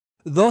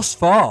Thus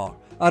far,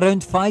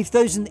 around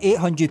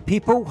 5,800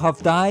 people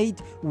have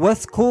died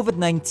with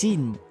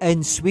COVID-19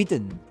 in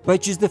Sweden,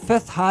 which is the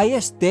 5th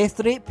highest death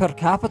rate per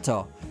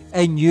capita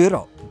in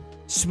Europe.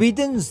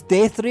 Sweden's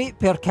death rate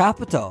per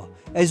capita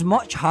is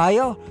much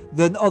higher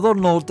than other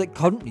Nordic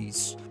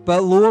countries,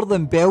 but lower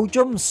than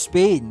Belgium,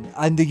 Spain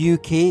and the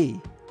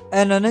UK.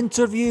 In an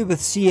interview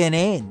with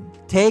CNN,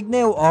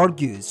 Tegnell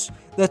argues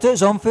that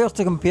it's unfair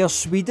to compare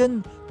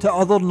Sweden to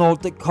other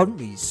Nordic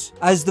countries,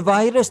 as the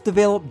virus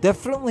developed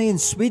differently in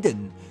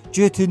Sweden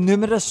due to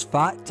numerous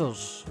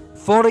factors.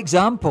 For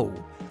example,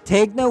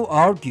 Tegnell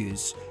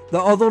argues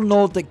that other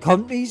Nordic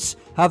countries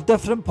have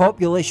different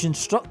population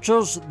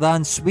structures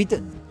than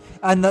Sweden,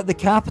 and that the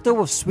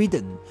capital of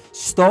Sweden,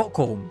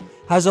 Stockholm,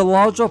 has a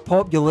larger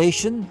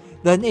population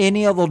than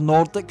any other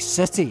Nordic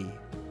city.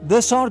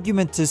 This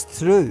argument is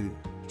true.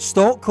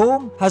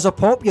 Stockholm has a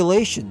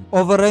population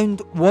of around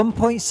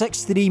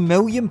 1.63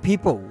 million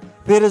people,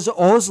 whereas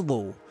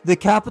Oslo, the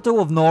capital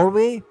of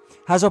Norway,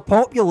 has a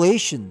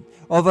population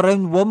of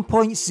around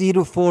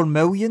 1.04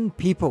 million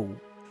people.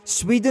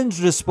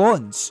 Sweden's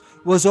response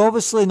was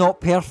obviously not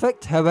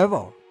perfect,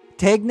 however.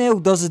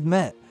 Tegnell does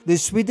admit that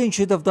Sweden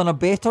should have done a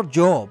better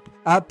job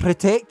at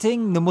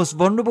protecting the most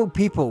vulnerable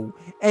people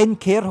in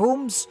care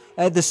homes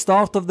at the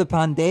start of the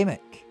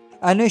pandemic,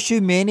 an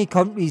issue many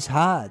countries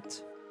had.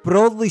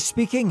 Broadly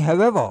speaking,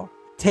 however,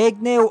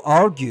 Tegnell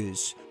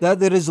argues that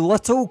there is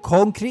little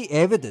concrete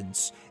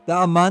evidence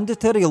that a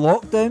mandatory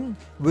lockdown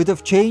would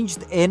have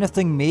changed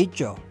anything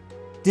major.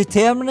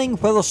 Determining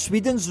whether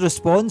Sweden's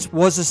response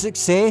was a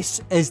success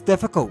is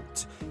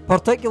difficult,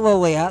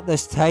 particularly at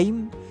this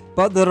time,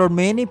 but there are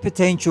many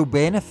potential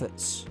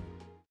benefits.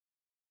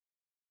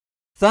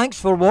 Thanks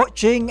for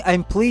watching,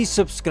 and please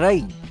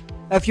subscribe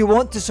if you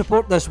want to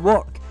support this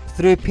work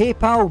through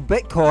PayPal,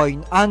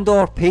 Bitcoin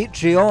and/or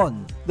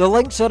Patreon. The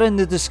links are in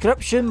the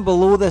description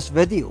below this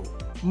video.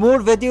 More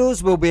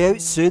videos will be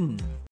out soon.